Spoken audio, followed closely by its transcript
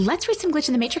Let's read some Glitch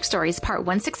in the Matrix stories, part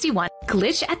 161,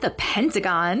 Glitch at the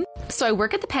Pentagon. So I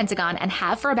work at the Pentagon and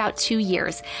have for about 2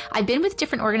 years. I've been with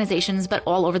different organizations, but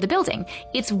all over the building.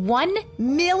 It's 1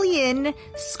 million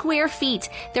square feet.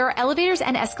 There are elevators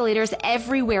and escalators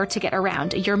everywhere to get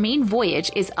around. Your main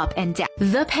voyage is up and down.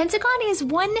 The Pentagon is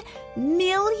 1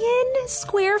 million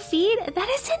square feet? That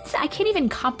is insane. I can't even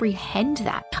comprehend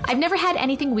that. I've never had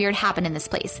anything weird happen in this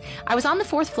place. I was on the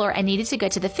 4th floor and needed to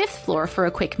get to the 5th floor for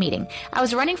a quick meeting. I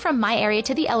was running from my area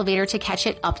to the elevator to catch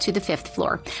it up to the 5th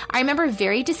floor. I remember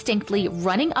very distinctly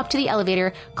running up to the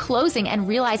elevator, closing, and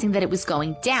realizing that it was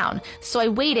going down. So I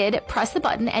waited, pressed the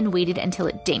button, and waited until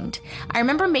it dinged. I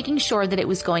remember making sure that it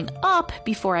was going up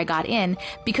before I got in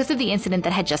because of the incident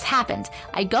that had just happened.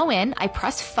 I go in, I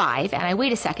press 5, and I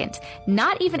wait a second.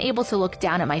 Not even able to look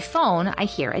down at my phone, I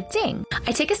hear a ding.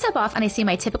 I take a step off and I see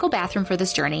my typical bathroom for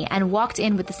this journey and walked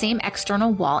in with the same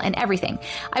external wall and everything.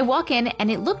 I walk in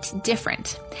and it looked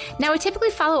different. Now I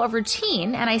typically follow a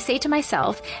routine and I say to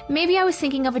myself, maybe I was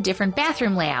thinking of a different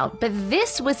bathroom layout, but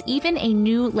this was even a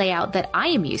new layout that I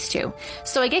am used to.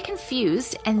 So I get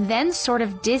confused and then sort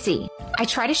of dizzy. I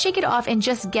try to shake it off and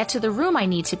just get to the room I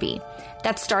need to be.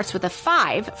 That starts with a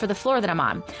 5 for the floor that I'm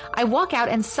on. I walk out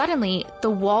and suddenly the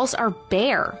walls are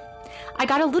bare. I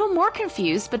got a little more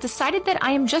confused, but decided that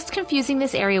I am just confusing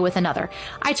this area with another.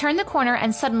 I turn the corner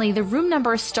and suddenly the room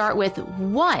numbers start with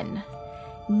 1.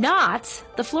 Not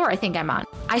the floor I think I'm on.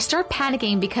 I start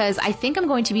panicking because I think I'm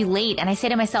going to be late and I say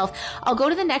to myself, I'll go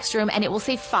to the next room and it will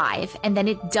say 5, and then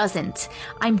it doesn't.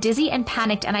 I'm dizzy and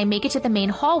panicked and I make it to the main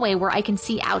hallway where I can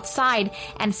see outside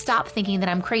and stop thinking that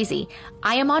I'm crazy.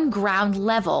 I am on ground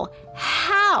level.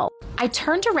 How? I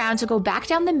turned around to go back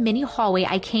down the mini hallway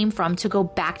I came from to go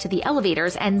back to the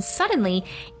elevators, and suddenly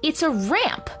it's a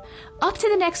ramp up to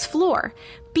the next floor.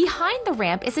 Behind the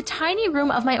ramp is a tiny room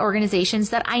of my organizations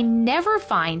that I never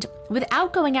find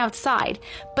without going outside,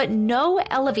 but no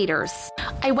elevators.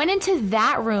 I went into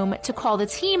that room to call the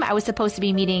team I was supposed to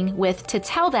be meeting with to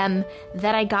tell them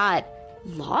that I got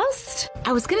lost?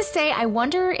 I was gonna say, I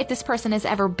wonder if this person has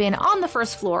ever been on the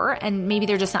 1st floor and maybe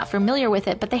they're just not familiar with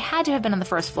it, but they had to have been on the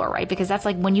 1st floor, right? Because that's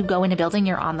like when you go in a building,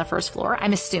 you're on the 1st floor,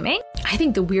 I'm assuming. I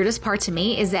think the weirdest part to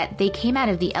me is that they came out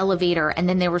of the elevator and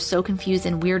then they were so confused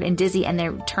and weird and dizzy and they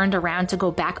turned around to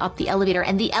go back up the elevator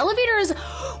and the elevators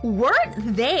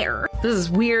weren't there. This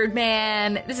is weird,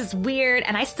 man. This is weird.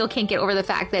 And I still can't get over the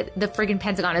fact that the friggin'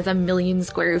 Pentagon is 1 million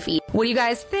square feet. What do you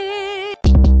guys think?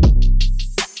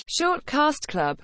 Short Cast Club